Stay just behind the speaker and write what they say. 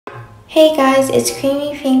Hey guys, it's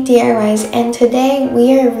Creamy Pink DIYs, and today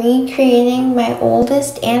we are recreating my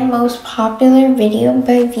oldest and most popular video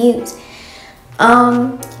by views.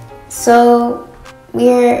 So we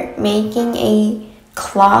are making a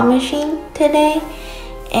claw machine today,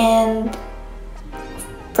 and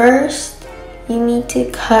first you need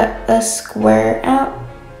to cut a square out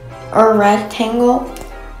or rectangle,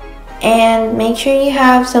 and make sure you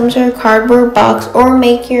have some sort of cardboard box or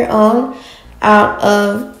make your own out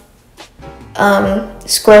of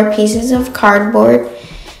square pieces of cardboard,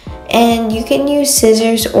 and you can use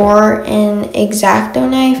scissors or an X-Acto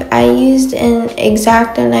knife. I used an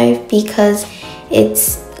X-Acto knife because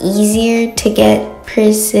it's easier to get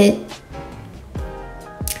precise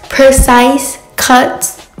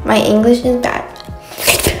cuts. My English is bad.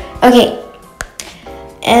 Okay,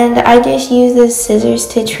 and I just use the scissors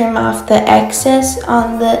to trim off the excess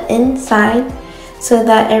on the inside so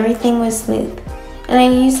that everything was smooth. And I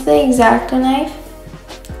used the X-Acto knife.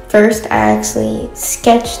 First, I actually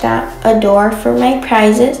sketched out a door for my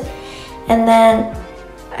prizes, and then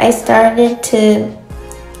I started to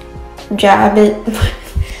jab it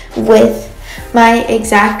with my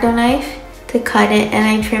X-Acto knife to cut it, and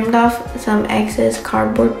I trimmed off some excess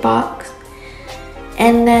cardboard box.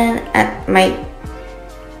 And then my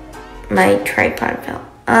tripod fell.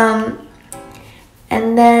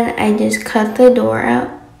 And then I just cut the door out.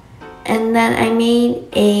 And then I made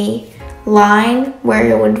a line where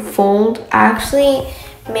it would fold. I actually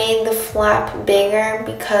made the flap bigger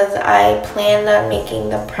because I planned on making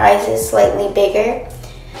the prizes slightly bigger.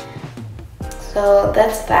 So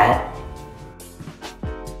that's that.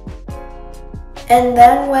 And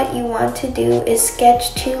then what you want to do is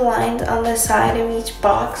sketch 2 lines on the side of each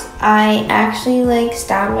box. I actually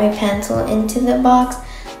stabbed my pencil into the box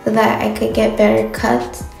so that I could get better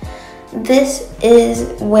cuts. This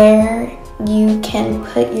is where you can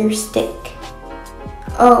put your stick.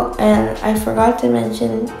 Oh, and I forgot to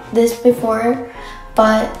mention this before,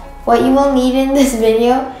 but what you will need in this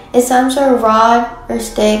video is some sort of rod or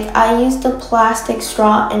stick. I used a plastic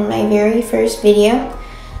straw in my very first video,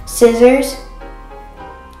 scissors,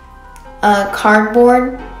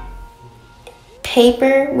 cardboard,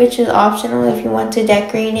 paper, which is optional if you want to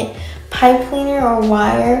decorate it, pipe cleaner or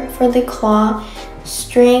wire for the claw,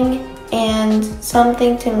 string, and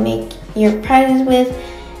something to make your prizes with,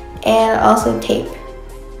 and also tape,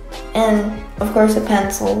 and of course a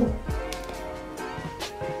pencil,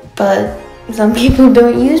 but some people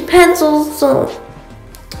don't use pencils, so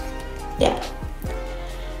yeah.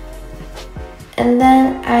 And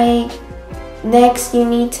then next you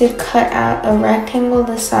need to cut out a rectangle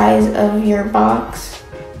the size of your box.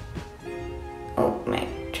 Oh, my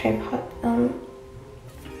tripod.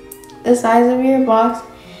 The size of your box,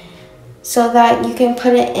 so that you can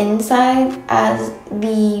put it inside as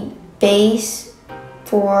the base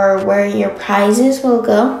for where your prizes will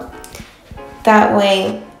go. That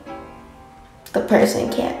way the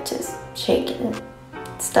person can't just shake it and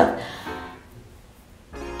stuff.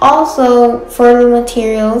 Also, for the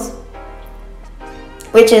materials,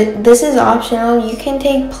 this is optional, you can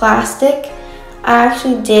take plastic. I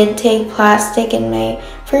actually did take plastic in my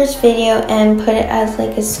first video and put it as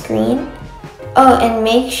a screen. Oh, and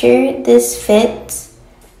make sure this fits,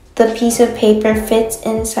 the piece of paper fits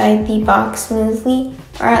inside the box smoothly,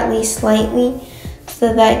 or at least slightly,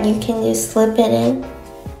 so that you can just slip it in.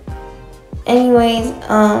 Anyways,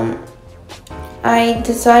 I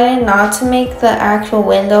decided not to make the actual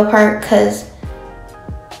window part because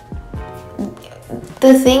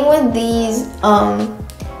the thing with these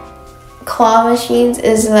claw machines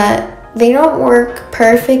is that they don't work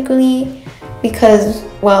perfectly because,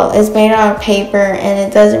 well, it's made out of paper and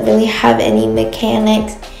it doesn't really have any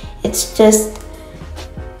mechanics. It's just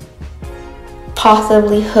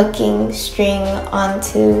possibly hooking string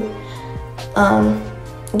onto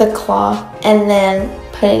the claw and then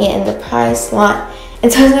putting it in the prize slot.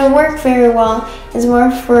 It doesn't work very well. It's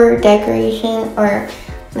more for decoration or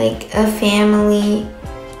a family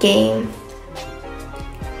game,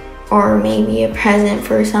 or maybe a present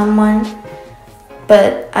for someone.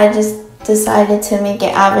 But I just decided to make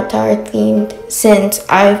it Avatar themed since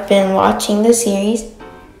I've been watching the series.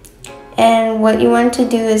 And what you want to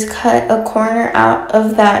do is cut a corner out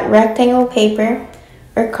of that rectangle paper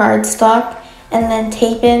or cardstock and then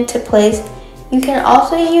tape it into place. You can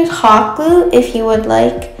also use hot glue if you would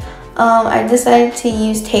like. I decided to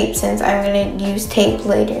use tape since I'm going to use tape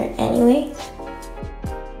later anyways.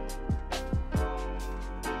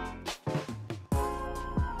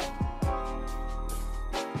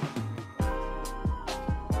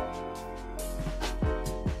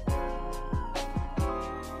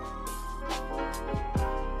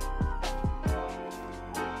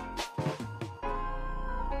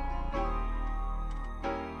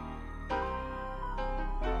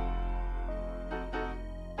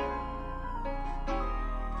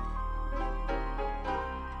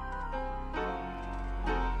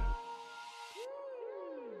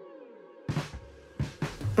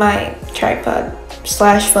 my tripod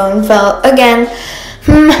slash phone fell again.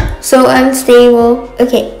 So unstable.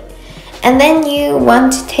 Okay. And then you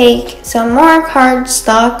want to take some more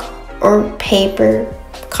cardstock or paper.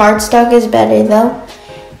 Cardstock is better though.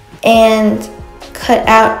 And cut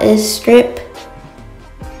out a strip.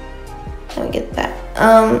 Let me get that.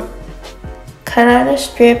 Cut out a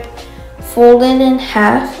strip, fold it in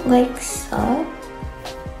half like so.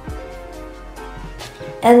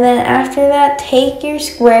 And then after that, take your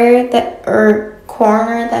square or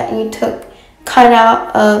corner that you cut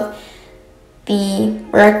out of the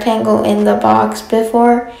rectangle in the box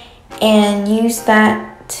before, and use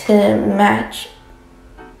that to match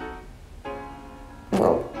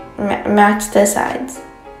the sides.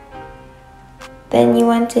 Then you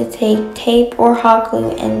want to take tape or hot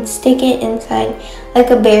glue and stick it inside like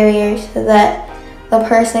a barrier so that the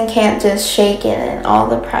person can't just shake it and all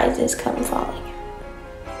the prizes come falling.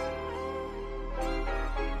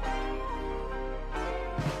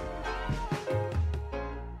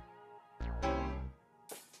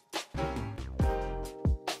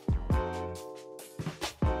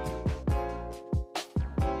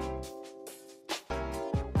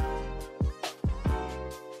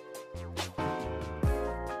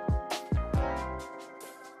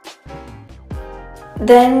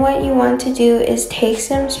 Then what you want to do is take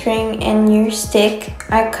some string and your stick,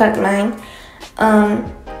 I cut mine,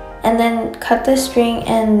 and then cut the string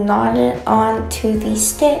and knot it onto the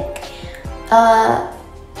stick.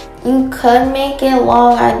 You could make it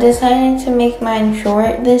long. I decided to make mine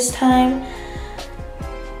short this time.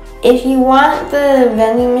 If you want the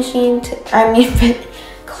vending machine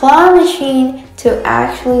claw machine to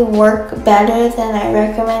actually work better, then I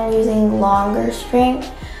recommend using longer string.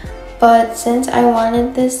 But since I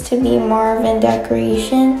wanted this to be more of a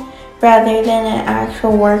decoration rather than an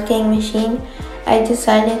actual working machine, I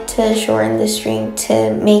decided to shorten the string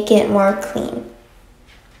to make it more clean.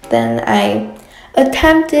 Then I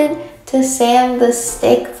attempted to sand the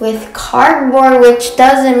stick with cardboard, which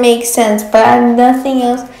doesn't make sense, but I have nothing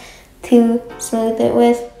else to smooth it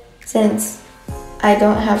with since I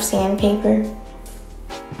don't have sandpaper.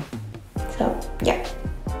 So yeah.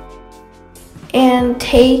 And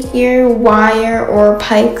take your wire or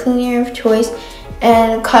pipe cleaner of choice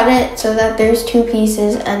and cut it so that there's two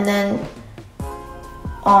pieces, and then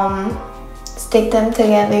stick them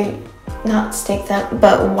together, not stick them,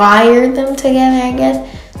 but wire them together, I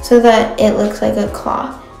guess, so that it looks like a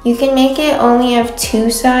claw. You can make it only have two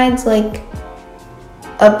sides, like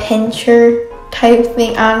a pincher type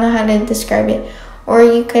thing. I don't know how to describe it. Or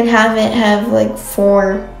you could have it have like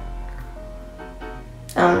four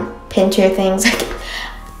pincher things,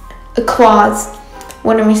 like claws.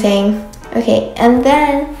 What am I saying? Okay, and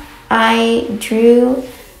then I drew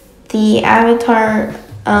the avatar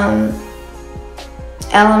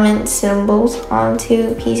element symbols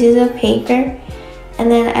onto pieces of paper, and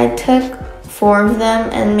then I took 4 of them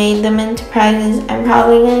and made them into prizes. I'm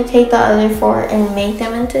probably going to take the other 4 and make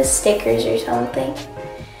them into stickers or something.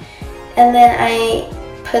 And then I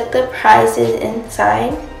put the prizes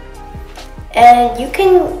inside. And you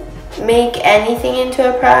can make anything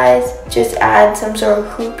into a prize, just add some sort of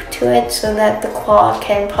hoop to it so that the claw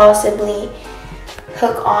can possibly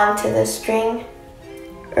hook onto the string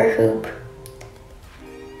or hoop.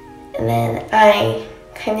 And then I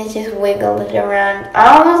kind of just wiggled it around.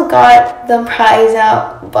 I almost got the prize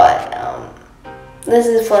out, but this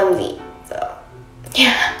is flimsy, so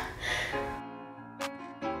yeah.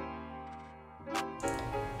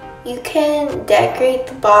 You can decorate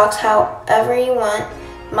the box however you want.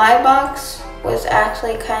 My box was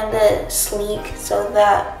actually kind of sleek so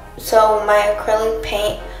my acrylic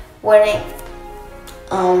paint wouldn't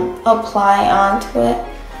apply onto it.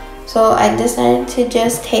 So I decided to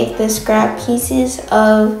just take the scrap pieces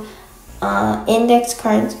of index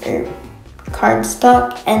cards or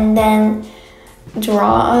cardstock and then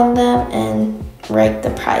draw on them and write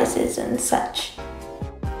the prizes and such.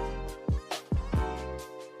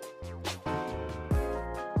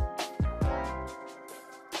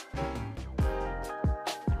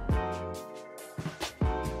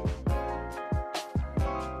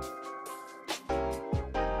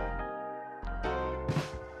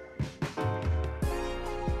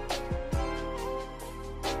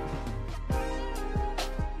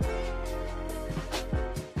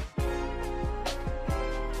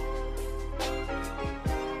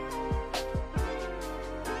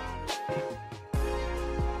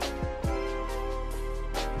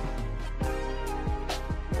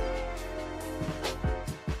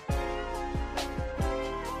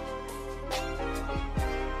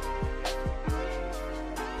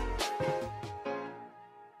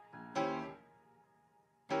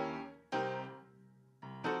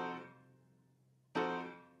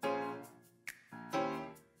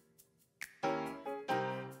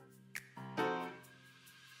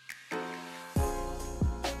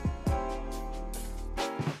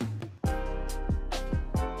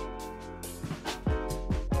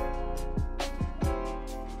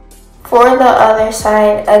 for the other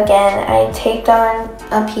side, again, I taped on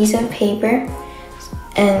a piece of paper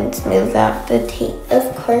and smoothed out the tape,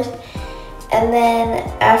 of course. And then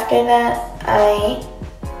after that, I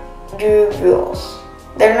drew rules.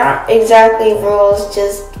 They're not exactly rules,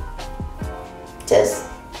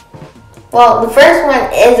 well, the first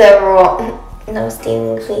one is a rule. No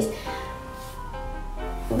stealing, please.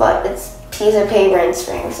 But it's a piece of paper and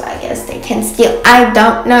string, so I guess they can steal. I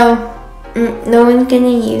don't know. No one's gonna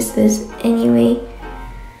use this anyway.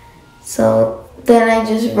 So then I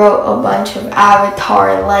just wrote a bunch of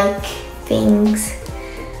avatar-like things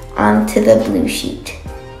onto the blue sheet.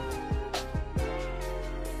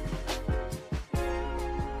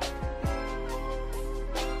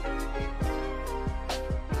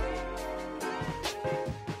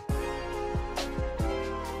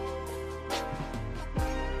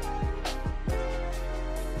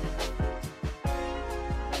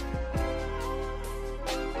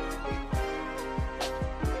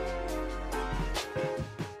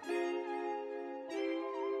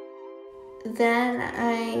 Then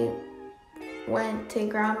I went to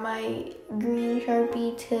grab my green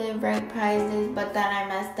Sharpie to write prizes, but then I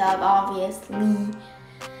messed up, obviously.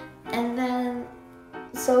 And then,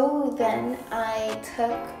 I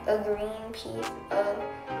took a green piece of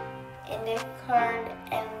index card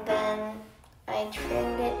and then I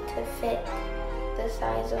trimmed it to fit the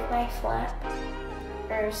size of my flap,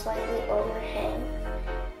 or slightly overhang.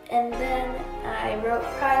 And then I wrote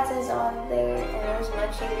prizes on there, and it was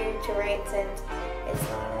much easier to write since it's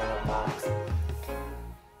not in a box.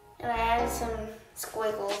 And I added some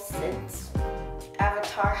squiggles since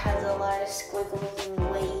Avatar has a lot of squiggles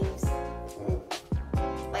and waves,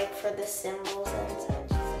 like for the symbols and such.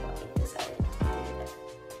 So I decided to do that.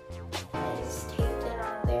 I just taped it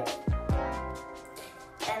on there.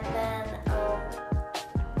 And then,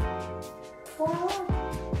 voila!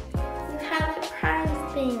 You have it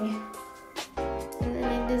prized thing. And then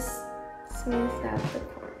I just smoothed out the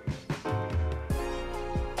corners.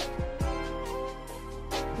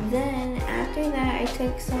 Then after that I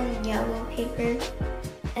took some yellow paper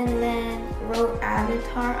and then wrote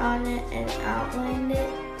Avatar on it and outlined it.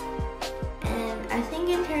 And I think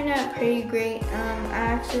it turned out pretty great. I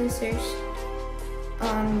actually searched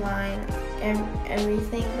online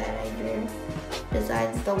everything that I drew,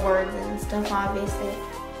 besides the words and stuff, obviously.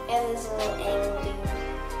 And this little angel dude.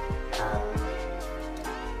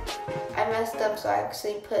 I messed up, so I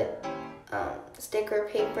actually put sticker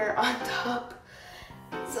paper on top.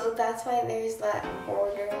 So that's why there's that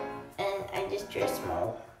border. And I just drew a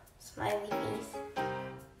small smiley face.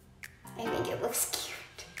 I think it looks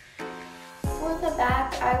cute. For the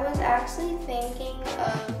back, I was actually thinking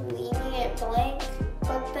of leaving it blank,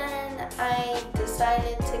 but then I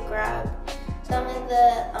decided to grab some of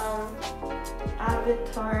the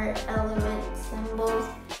Avatar element symbols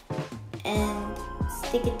and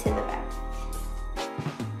stick it to the back.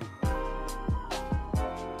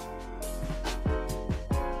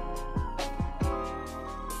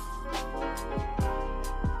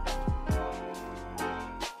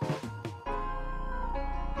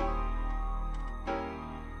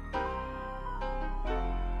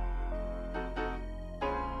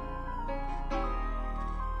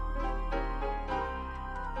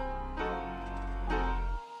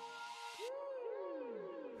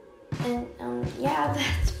 And yeah,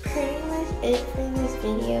 that's pretty much it for this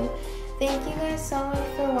video. Thank you guys so much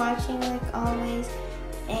for watching, like always,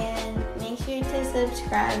 and make sure to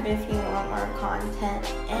subscribe if you want more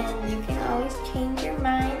content, and you can always change your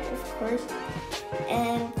mind, of course.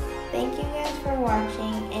 And thank you guys for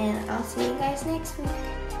watching, and I'll see you guys next week.